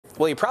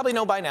Well, you probably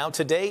know by now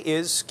today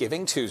is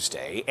Giving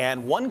Tuesday,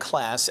 and one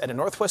class at a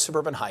Northwest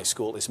Suburban high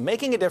school is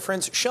making a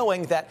difference,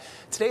 showing that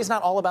today is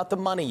not all about the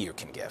money you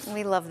can give.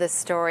 We love this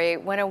story.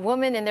 When a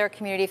woman in their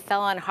community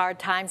fell on hard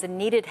times and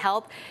needed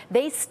help,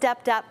 they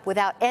stepped up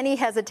without any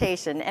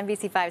hesitation.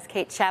 NBC5's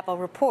Kate Chappell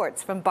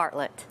reports from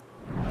Bartlett.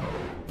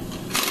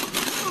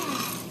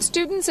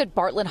 Students at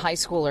Bartlett High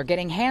School are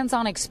getting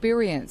hands-on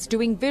experience,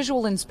 doing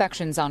visual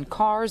inspections on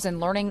cars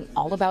and learning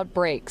all about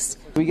brakes.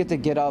 We get to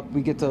get up,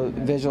 we get to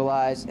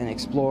visualize and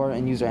explore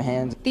and use our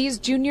hands. These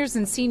juniors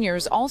and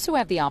seniors also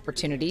have the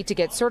opportunity to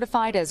get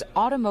certified as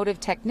automotive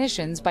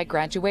technicians by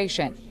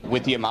graduation.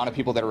 With the amount of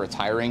people that are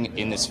retiring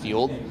in this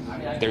field,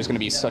 there's going to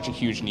be such a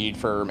huge need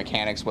for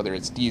mechanics, whether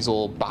it's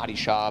diesel, body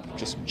shop,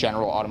 just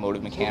general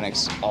automotive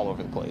mechanics all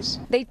over the place.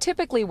 They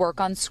typically work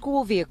on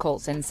school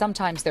vehicles and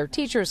sometimes their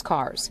teachers'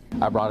 cars.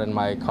 I brought in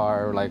my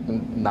car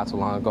not too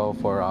long ago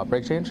for a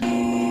brake change.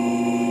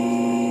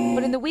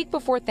 But in the week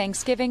before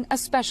Thanksgiving, a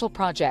special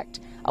project.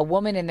 A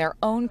woman in their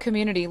own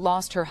community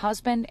lost her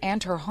husband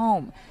and her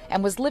home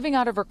and was living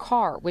out of her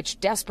car, which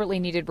desperately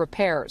needed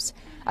repairs.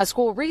 A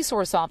school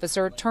resource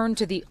officer turned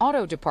to the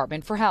auto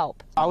department for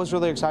help. I was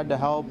really excited to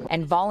help.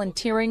 And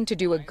volunteering to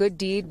do a good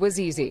deed was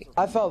easy.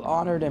 I felt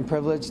honored and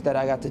privileged that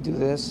I got to do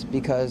this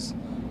because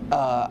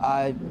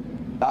I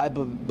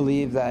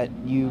believe that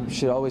you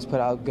should always put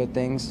out good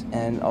things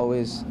and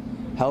always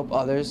help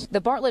others. The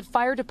Bartlett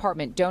Fire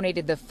Department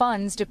donated the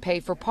funds to pay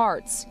for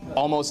parts.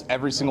 Almost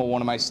every single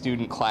one of my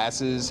student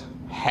classes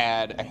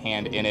had a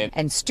hand in it.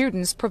 And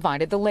students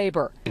provided the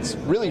labor. It's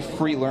really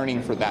free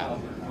learning for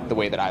them, the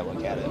way that I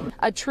look at it.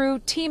 A true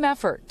team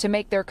effort to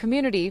make their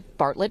community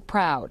Bartlett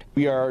proud.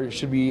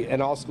 Should be,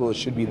 and all schools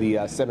should be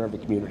the center of the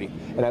community,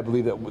 and I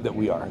believe that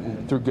we are.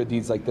 And through good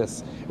deeds like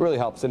this, it really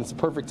helps, and it's the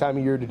perfect time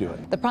of year to do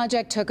it. The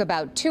project took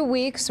about 2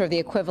 weeks, or the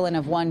equivalent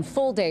of one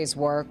full day's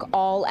work,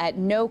 all at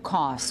no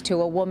cost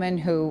to a woman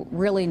who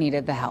really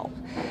needed the help.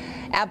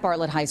 At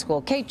Bartlett High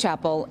School, Kate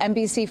Chappell,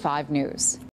 NBC5 News.